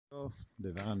go.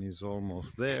 The van is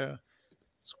almost there.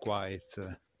 It's quite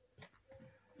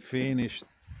finished.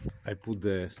 I put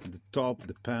the top,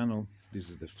 the panel. This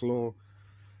is the floor.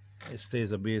 It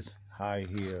stays a bit high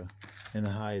here and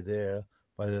high there,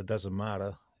 but it doesn't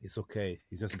matter. It's okay.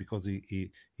 It's just because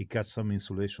he cut some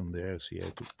insulation there, so he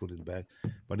had to put it back.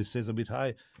 But it stays a bit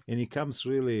high, and it comes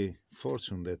really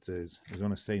fortunate that it's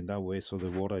going to stay in that way, so the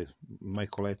water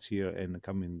might collect here and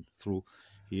coming through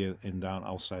here and down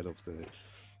outside of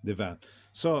the van.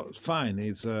 So it's fine.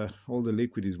 It's all the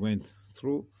liquid is went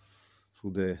through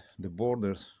the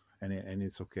borders, and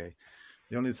it's okay.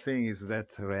 The only thing is that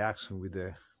reaction with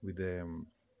the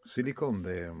silicone,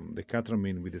 the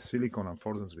catramine with the silicone,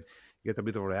 unfortunately, you get a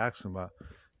bit of a reaction, but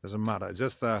doesn't matter.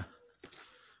 Just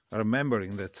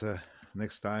remembering that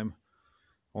next time,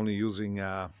 only using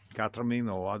catramine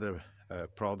or other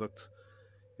product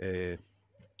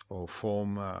or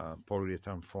foam,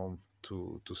 polyurethane foam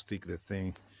to stick the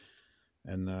thing,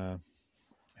 and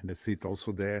the seat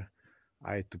also there.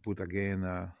 I had to put again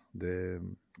the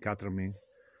catramine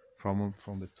from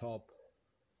the top,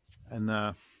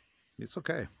 and it's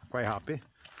okay. Quite happy.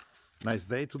 Nice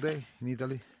day today in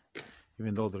Italy,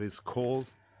 even though there is cold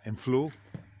and flu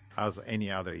as any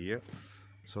other year.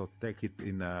 So take it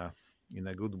in a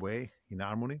good way, in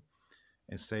harmony,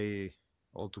 and stay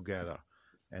all together,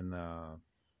 and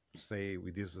stay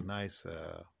with this nice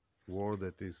world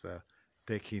that is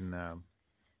taking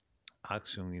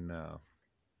action in a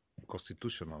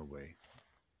constitutional way.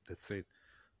 That's it.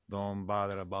 Don't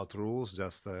bother about rules,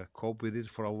 just cope with it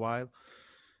for a while.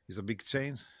 It's a big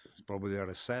change. It's probably a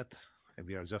reset, and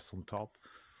we are just on top.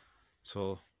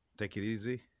 So take it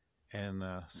easy, and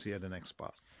see you at the next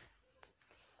part.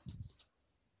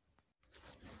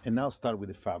 And now start with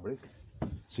the fabric.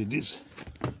 See this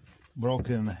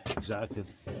broken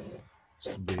jacket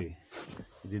to be.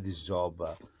 I did this job.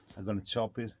 I'm gonna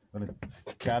chop it, I'm gonna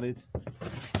cut it,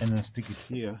 and then stick it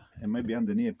here, and maybe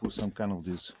underneath put some kind of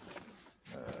this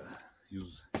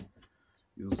use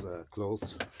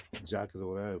clothes, jacket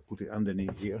or whatever. Put it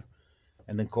underneath here,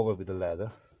 and then cover with the leather.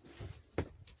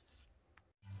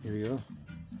 Here we go.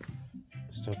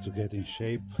 Start to get in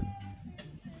shape.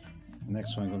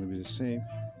 Next one gonna be the same.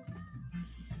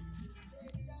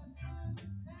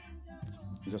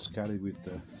 Just cut it with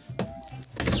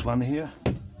this one here.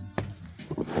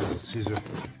 There's a scissor,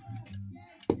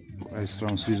 very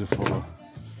strong scissor for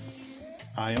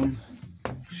iron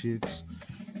sheets,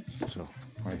 so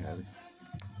quite heavy.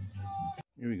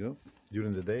 Here we go.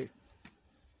 During the day,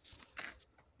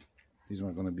 these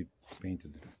ones are gonna be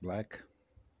painted black.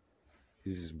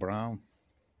 This is brown.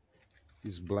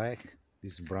 This is black.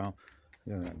 This is brown.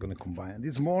 I'm gonna combine.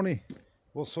 This morning it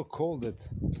was so cold that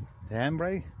the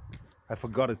handbrake, I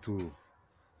forgot it to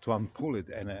unpull it,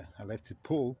 and I left it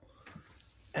pull.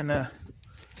 And I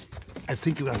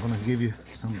think I'm gonna give you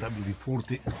some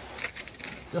WD-40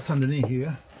 just underneath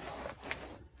here.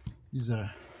 These are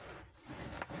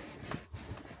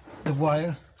the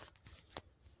wire,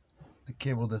 the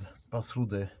cable that passed through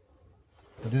the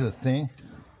little thing.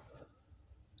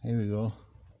 Here we go.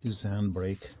 This is the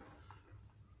handbrake.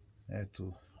 I have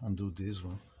to undo this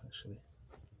one actually.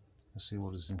 Let's see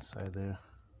what is inside there.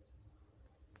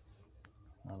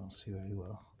 I don't see very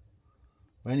well.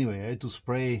 But anyway, I had to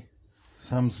spray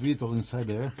some Svitol inside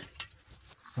there,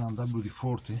 some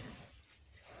WD-40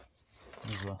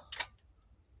 as well,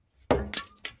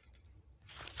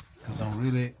 because I'm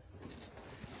really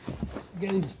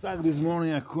getting stuck this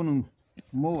morning. I couldn't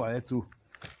move. I had to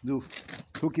do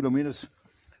 2 kilometers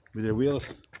with the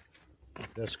wheels.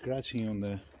 They're scratching on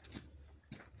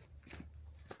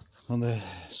the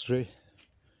street.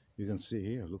 You can see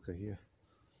here, look at here.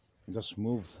 I just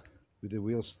moved with the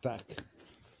wheels stuck.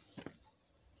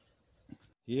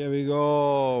 Here we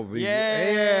go.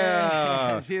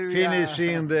 Yeah.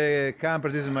 Finishing the camper.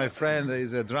 This is my friend.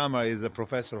 He's a drummer. He's a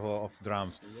professor of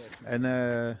drums. Yes. And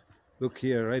look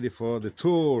here, ready for the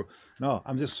tour. No,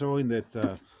 I'm just showing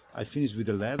that I finished with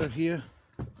the leather here,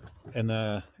 and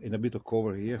in a bit of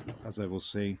cover here, as I was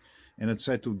saying. And I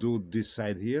tried to do this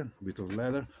side here, a bit of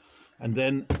leather, and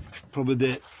then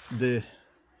probably the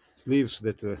sleeves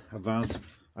that advance,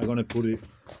 I'm gonna put it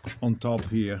on top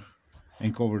here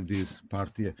and cover this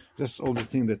part here. That's all the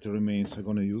thing that remains. I'm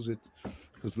gonna use it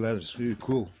because leather is really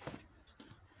cool.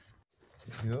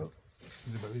 Here you go.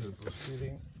 Do a little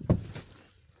proceeding.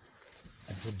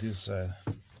 I put this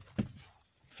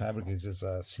fabric is just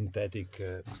a synthetic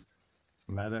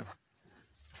leather.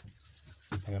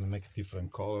 I'm gonna make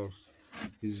different colors.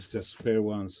 This is just spare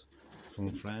ones from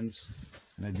friends,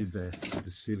 and I did the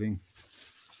ceiling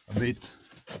a bit,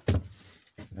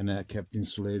 and I kept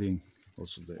insulating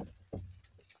also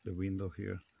the window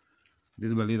here.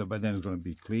 Little by little, but then it's going to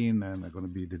be clean, and going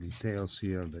to be the details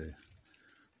here,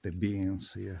 the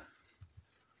beans here.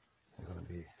 They're going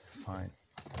to be fine.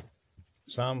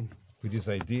 Some with this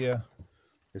idea,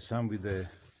 and some with the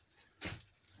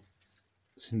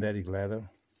synthetic leather.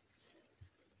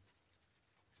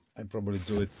 I probably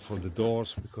do it for the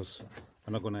doors because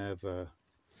I'm not going to have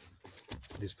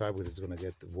this fabric is going to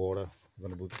get the water. I'm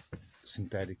going to put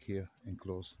synthetic here and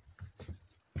close.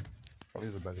 A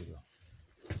little by little.